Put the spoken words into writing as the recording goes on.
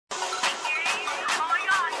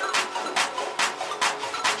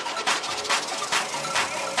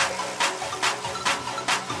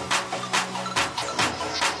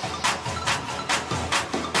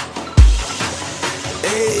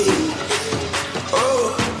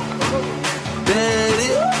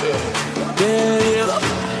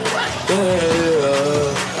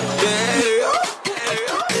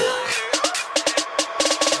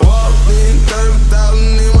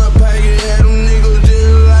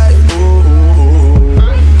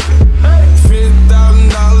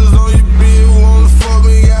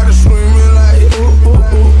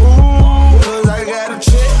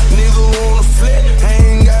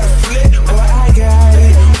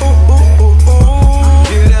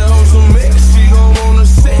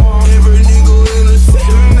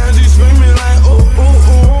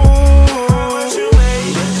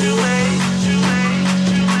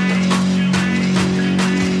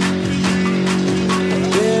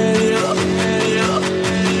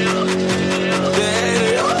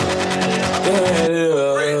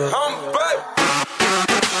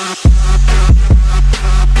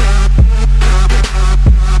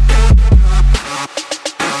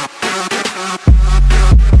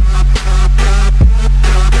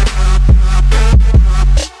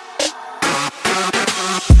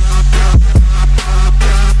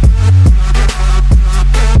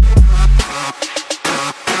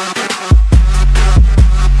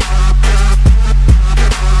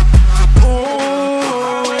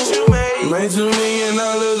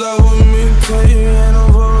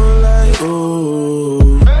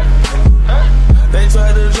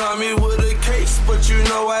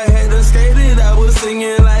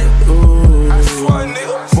singing like, ooh. I swear,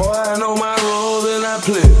 nigga. Boy, I know my role and I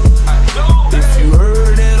play it. If you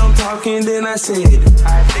heard that I'm talking, then I said it.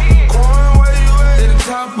 Quan, where you at? At the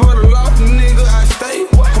top of the loft, nigga, I stay.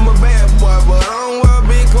 I'm a bad boy, but I don't wear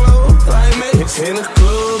big clothes like me. In the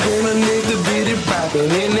club, and a nigga did it poppin'.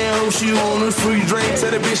 In that hoe, she want a free drink.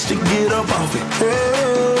 Tell the bitch to get up off it.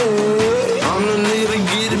 Hey, I'm the nigga to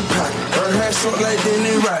get it poppin'. Her hair short like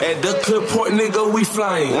Denny Rock. At the clip point, nigga, we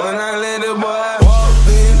flying. When I landed, boy, I walked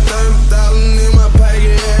in, 30,000 in my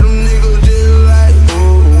pocket. Had them niggas just like,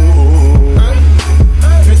 ooh.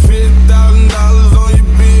 $50,000 on your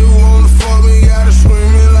bill, wanna fuck me, gotta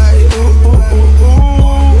screamin' like, ooh, ooh, ooh,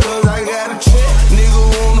 ooh. Cause I got a check, nigga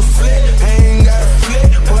wanna flip. I ain't got a flip,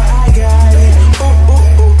 but I got it. Ooh,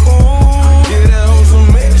 ooh, ooh, ooh. Yeah, that hoe some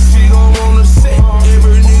mess, she gon' wanna sit.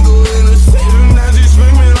 Every nigga in the set, now she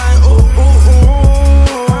screamin' like, ooh, ooh,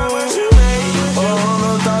 ooh. How much you made?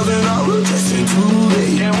 $100,000 just in 2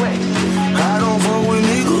 days. I don't fuck with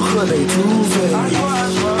niggas cause they too fake. I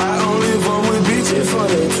only fuck with bitches for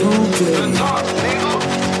they 2K.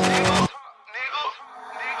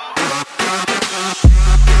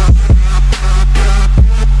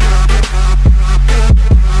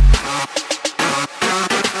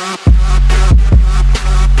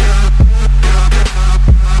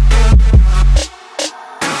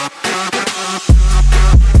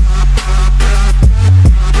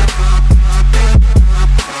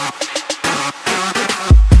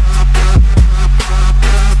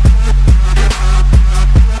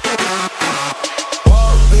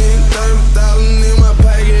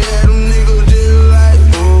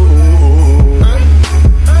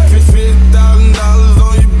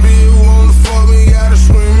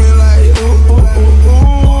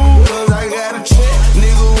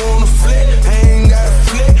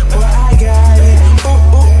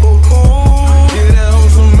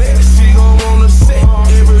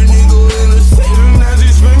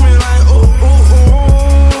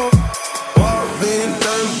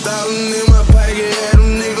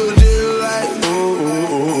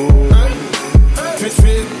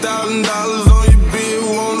 $50,000 on your bill,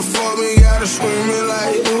 wanna fuck me, gotta screamin'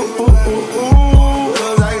 like, ooh, ooh, ooh, ooh.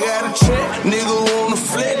 Cause I got a check, nigga.